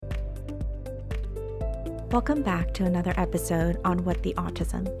Welcome back to another episode on What the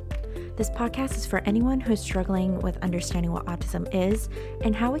Autism. This podcast is for anyone who is struggling with understanding what autism is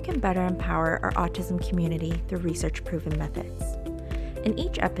and how we can better empower our autism community through research-proven methods. In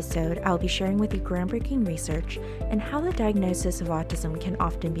each episode, I'll be sharing with you groundbreaking research and how the diagnosis of autism can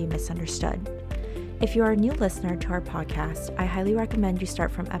often be misunderstood. If you are a new listener to our podcast, I highly recommend you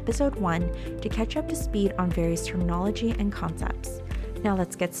start from episode 1 to catch up to speed on various terminology and concepts. Now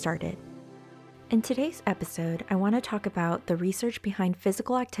let's get started. In today's episode, I want to talk about the research behind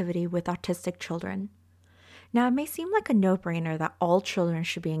physical activity with autistic children. Now, it may seem like a no-brainer that all children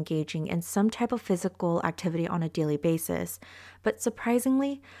should be engaging in some type of physical activity on a daily basis, but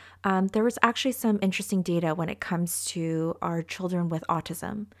surprisingly, there was actually some interesting data when it comes to our children with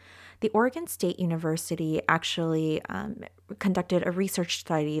autism. The Oregon State University actually conducted a research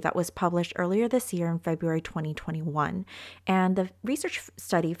study that was published earlier this year in February 2021. And the research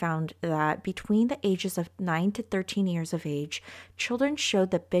study found that between the ages of 9 to 13 years of age, children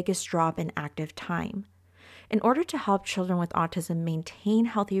showed the biggest drop in active time. In order to help children with autism maintain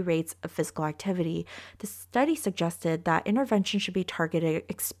healthy rates of physical activity, the study suggested that intervention should be targeted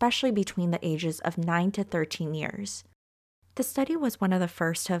especially between the ages of 9 to 13 years. The study was one of the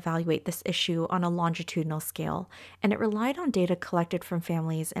first to evaluate this issue on a longitudinal scale, and it relied on data collected from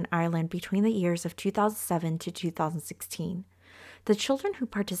families in Ireland between the years of 2007 to 2016. The children who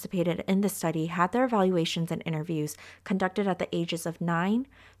participated in the study had their evaluations and interviews conducted at the ages of 9,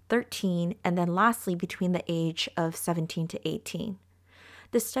 13, and then lastly between the age of 17 to 18.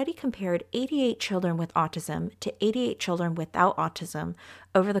 The study compared 88 children with autism to 88 children without autism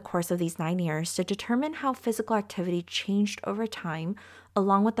over the course of these 9 years to determine how physical activity changed over time,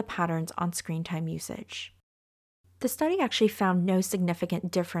 along with the patterns on screen time usage. The study actually found no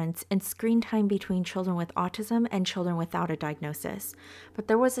significant difference in screen time between children with autism and children without a diagnosis, but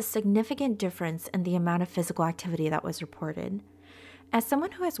there was a significant difference in the amount of physical activity that was reported. As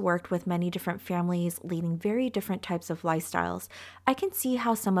someone who has worked with many different families leading very different types of lifestyles, I can see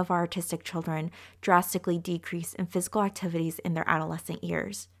how some of our autistic children drastically decrease in physical activities in their adolescent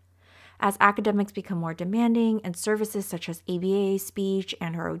years. As academics become more demanding and services such as ABA, speech,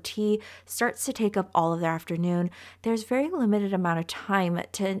 and or OT starts to take up all of their afternoon, there's very limited amount of time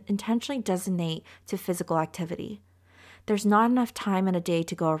to intentionally designate to physical activity. There's not enough time in a day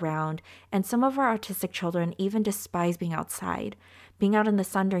to go around, and some of our autistic children even despise being outside. Being out in the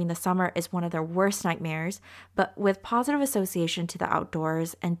sun during the summer is one of their worst nightmares, but with positive association to the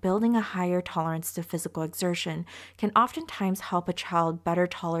outdoors and building a higher tolerance to physical exertion can oftentimes help a child better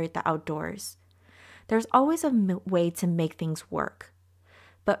tolerate the outdoors. There's always a way to make things work.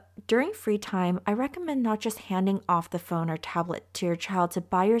 But during free time, I recommend not just handing off the phone or tablet to your child to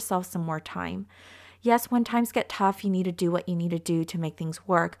buy yourself some more time. Yes, when times get tough, you need to do what you need to do to make things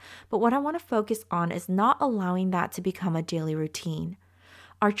work, but what I want to focus on is not allowing that to become a daily routine.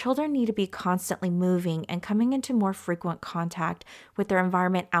 Our children need to be constantly moving and coming into more frequent contact with their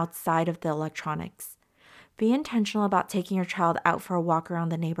environment outside of the electronics. Be intentional about taking your child out for a walk around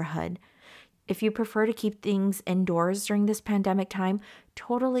the neighborhood. If you prefer to keep things indoors during this pandemic time,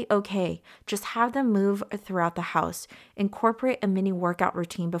 totally okay. Just have them move throughout the house. Incorporate a mini workout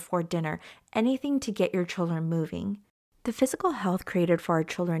routine before dinner, anything to get your children moving. The physical health created for our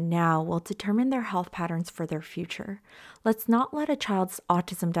children now will determine their health patterns for their future. Let's not let a child's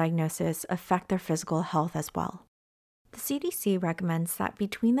autism diagnosis affect their physical health as well. The CDC recommends that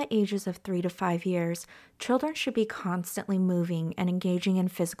between the ages of 3 to 5 years, children should be constantly moving and engaging in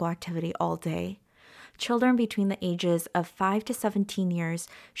physical activity all day. Children between the ages of 5 to 17 years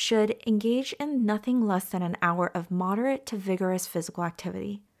should engage in nothing less than an hour of moderate to vigorous physical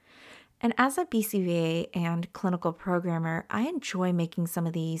activity. And as a BCBA and clinical programmer, I enjoy making some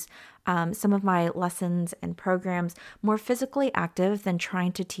of my lessons and programs more physically active than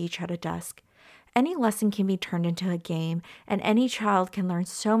trying to teach at a desk. Any lesson can be turned into a game, and any child can learn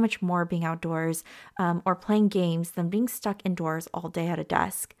so much more being outdoors or playing games than being stuck indoors all day at a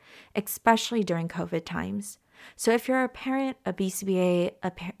desk, especially during COVID times. So if you're a parent, a BCBA,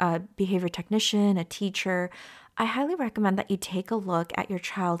 a behavior technician, a teacher, I highly recommend that you take a look at your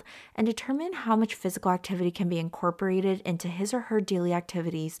child and determine how much physical activity can be incorporated into his or her daily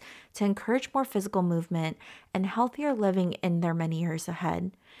activities to encourage more physical movement and healthier living in their many years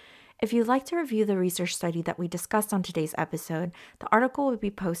ahead. If you'd like to review the research study that we discussed on today's episode, the article will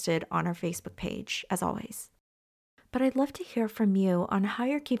be posted on our Facebook page, as always. But I'd love to hear from you on how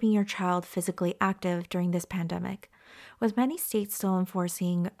you're keeping your child physically active during this pandemic. With many states still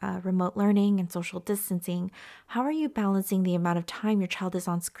enforcing remote learning and social distancing, how are you balancing the amount of time your child is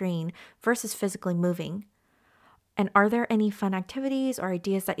on screen versus physically moving? And are there any fun activities or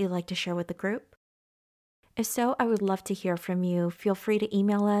ideas that you'd like to share with the group? If so, I would love to hear from you. Feel free to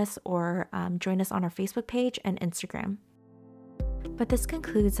email us or join us on our Facebook page and Instagram. But this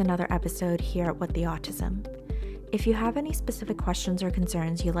concludes another episode here at What the Autism. If you have any specific questions or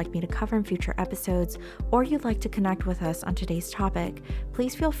concerns you'd like me to cover in future episodes, or you'd like to connect with us on today's topic,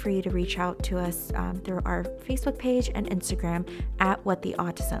 please feel free to reach out to us through our Facebook page and Instagram at What the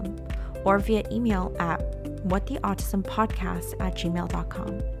Autism, or via email at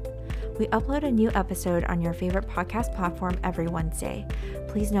whattheautismpodcast@gmail.com. We upload a new episode on your favorite podcast platform every Wednesday.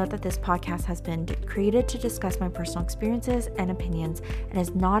 Please note that this podcast has been created to discuss my personal experiences and opinions and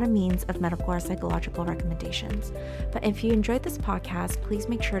is not a means of medical or psychological recommendations. But if you enjoyed this podcast, please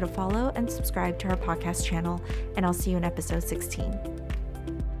make sure to follow and subscribe to our podcast channel, and I'll see you in episode 16.